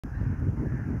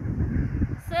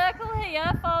circle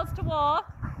here, falls to walk.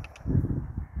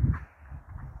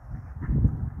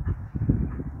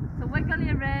 So wiggle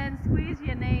your rein, squeeze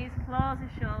your knees, claws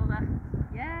your shoulder.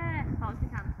 Yeah, falls to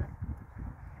canter.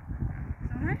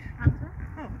 Alright. Canter.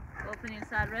 Oh. Open your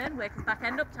inside rein, wake his back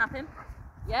end up, tap him.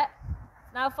 Yeah.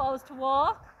 Now falls to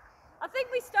walk. I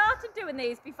think we started doing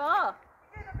these before.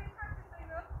 Yeah, I've been practicing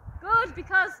them. Good,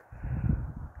 because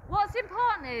what's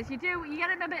important is you get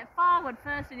him a bit forward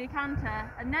first in your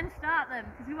canter and then start them,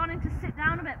 because we want him to sit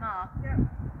down a bit more. Yeah.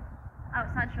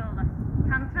 Outside shoulder.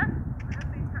 Canter. I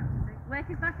have been practicing. Wake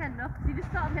his back end up, because he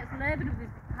just sort of gets laboured with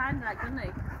his hind leg, doesn't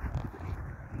he?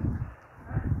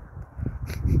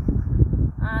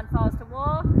 And falls to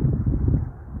walk.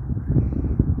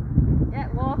 Yeah,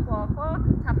 walk, walk, walk.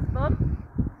 Tap his bum.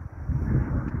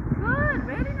 Good,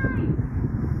 really nice.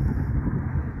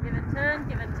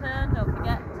 Give and turn, don't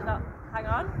forget to not hang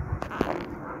on.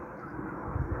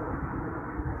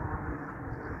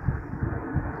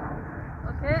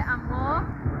 Okay, and walk.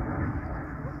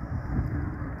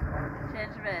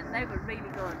 Change the reins. Now we're really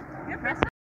good. Yep. Press